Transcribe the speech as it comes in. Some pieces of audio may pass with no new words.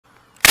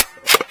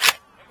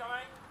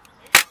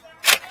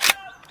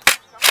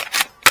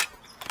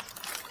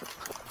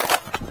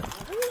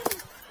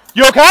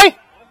You okay?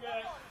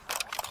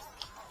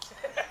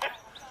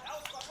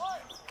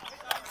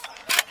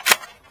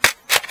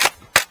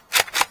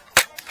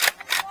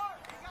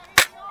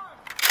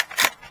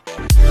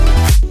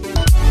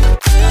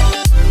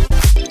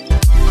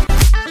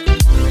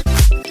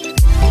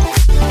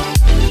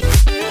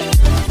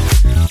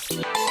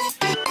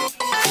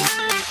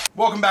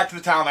 Welcome back to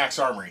the Talon Axe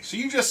Armory. So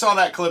you just saw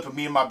that clip of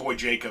me and my boy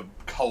Jacob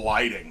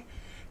colliding,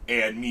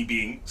 and me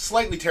being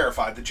slightly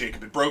terrified that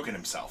Jacob had broken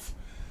himself.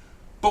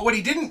 But what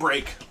he didn't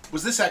break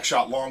was this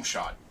X-Shot long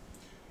shot.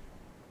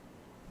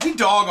 We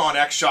dog on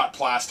X-Shot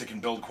plastic and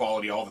build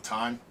quality all the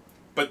time,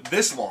 but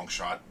this long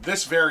shot,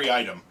 this very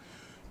item,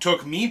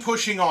 took me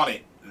pushing on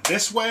it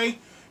this way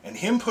and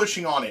him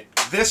pushing on it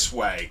this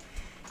way,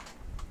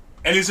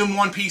 and is in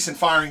one piece and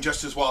firing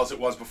just as well as it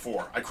was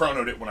before. I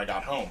chronoed it when I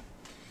got home.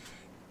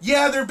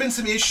 Yeah, there have been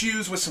some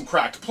issues with some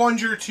cracked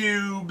plunger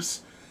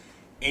tubes,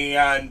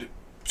 and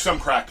some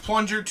cracked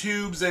plunger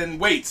tubes,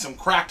 and some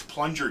cracked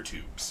plunger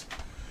tubes.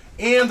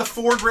 And the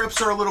foregrips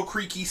are a little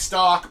creaky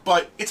stock,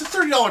 but it's a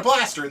 $30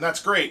 blaster, and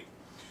that's great.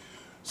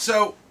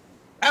 So,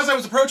 as I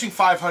was approaching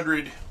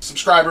 500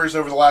 subscribers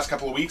over the last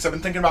couple of weeks, I've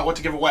been thinking about what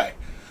to give away.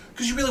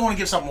 Because you really want to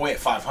give something away at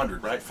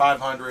 500, right?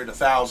 500,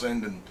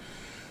 1,000, and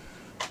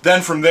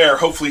then from there,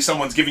 hopefully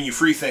someone's giving you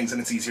free things,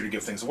 and it's easier to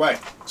give things away.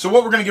 So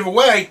what we're going to give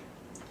away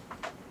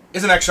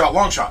is an X-Shot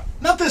long shot.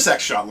 Not this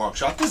X-Shot long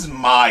shot. This is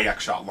my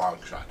X-Shot long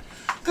shot.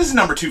 This is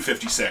number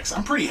 256.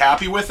 I'm pretty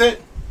happy with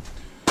it.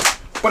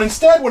 But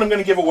instead, what I'm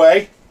going to give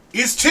away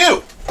is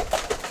two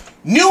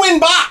new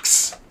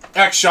in-box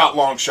X-Shot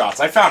long shots.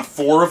 I found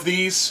 4 of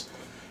these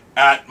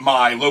at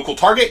my local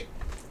Target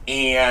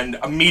and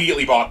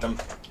immediately bought them.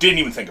 Didn't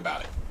even think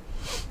about it.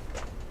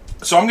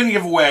 So I'm going to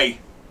give away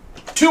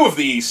 2 of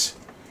these,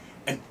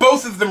 and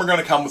both of them are going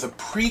to come with a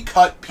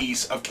pre-cut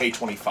piece of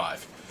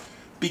K25.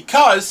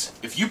 Because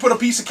if you put a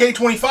piece of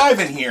K25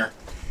 in here,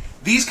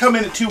 these come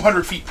in at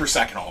 200 feet per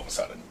second all of a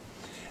sudden.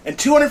 And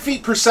 200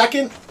 feet per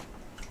second,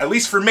 at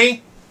least for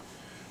me,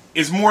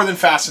 is more than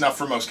fast enough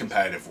for most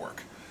competitive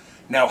work.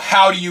 Now,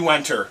 how do you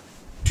enter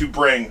to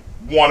bring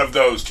one of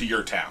those to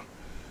your town?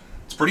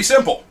 It's pretty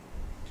simple.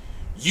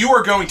 You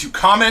are going to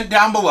comment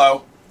down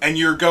below, and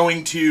you're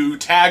going to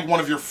tag one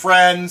of your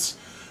friends,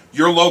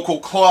 your local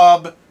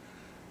club,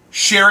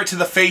 share it to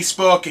the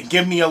Facebook, and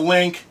give me a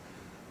link.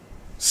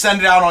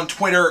 Send it out on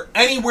Twitter,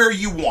 anywhere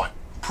you want.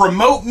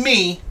 Promote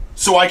me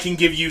so I can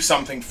give you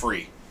something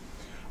free.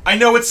 I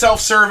know it's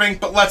self-serving,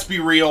 but let's be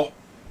real.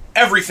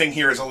 Everything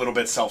here is a little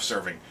bit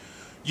self-serving.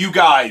 You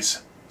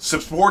guys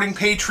supporting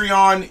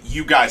Patreon,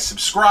 you guys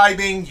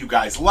subscribing, you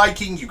guys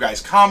liking, you guys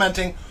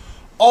commenting,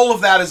 all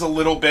of that is a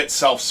little bit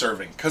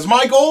self-serving. Because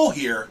my goal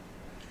here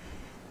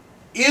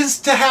is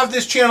to have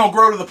this channel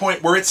grow to the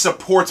point where it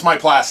supports my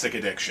plastic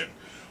addiction.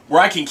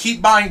 Where I can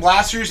keep buying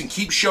blasters and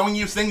keep showing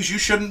you things you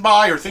shouldn't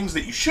buy or things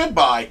that you should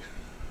buy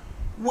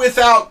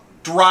without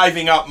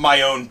driving up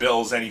my own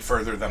bills any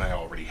further than I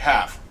already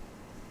have.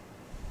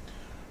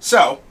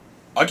 So,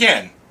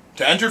 again,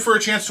 to enter for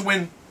a chance to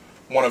win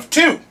one of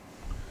 2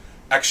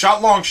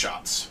 X-Shot long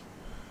shots,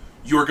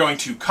 you are going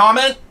to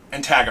comment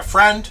and tag a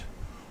friend,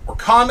 or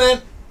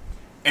comment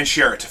and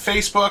share it to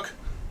Facebook,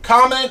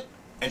 comment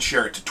and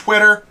share it to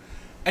Twitter,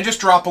 and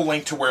just drop a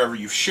link to wherever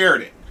you've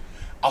shared it.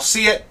 I'll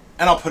see it,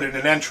 and I'll put in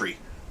an entry.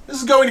 This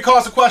is going to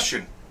cause a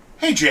question.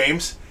 Hey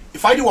James,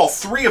 if I do all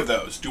 3 of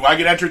those, do I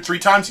get entered 3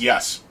 times?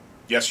 Yes.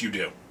 Yes, you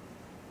do.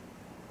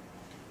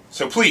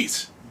 So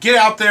please, get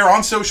out there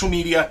on social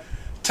media,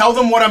 tell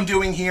them what I'm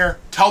doing here,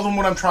 tell them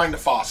what I'm trying to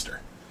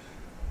foster.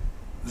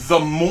 The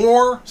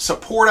more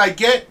support I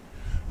get,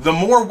 the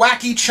more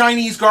wacky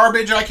Chinese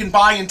garbage I can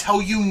buy and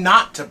tell you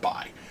not to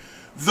buy.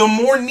 The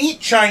more neat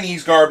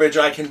Chinese garbage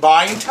I can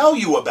buy and tell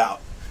you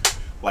about.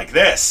 Like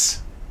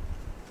this.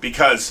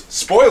 Because,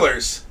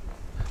 spoilers,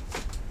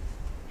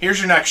 here's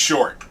your next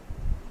short.